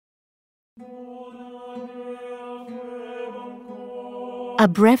A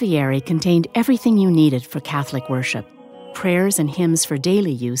breviary contained everything you needed for Catholic worship, prayers and hymns for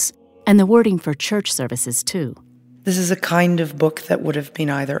daily use, and the wording for church services too. This is a kind of book that would have been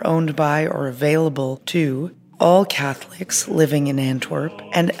either owned by or available to all Catholics living in Antwerp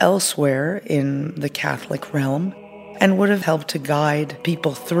and elsewhere in the Catholic realm, and would have helped to guide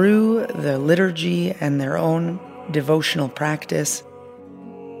people through the liturgy and their own devotional practice.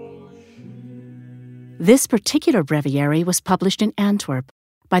 This particular breviary was published in Antwerp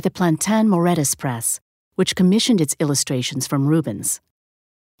by the Plantin Moretus Press, which commissioned its illustrations from Rubens.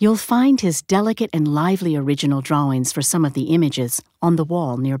 You'll find his delicate and lively original drawings for some of the images on the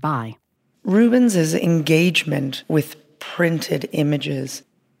wall nearby. Rubens's engagement with printed images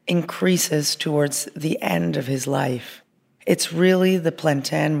increases towards the end of his life. It's really the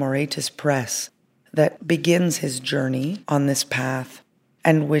Plantin Moretus Press that begins his journey on this path,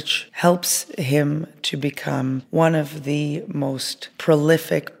 and which helps him to become one of the most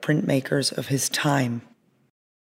prolific printmakers of his time.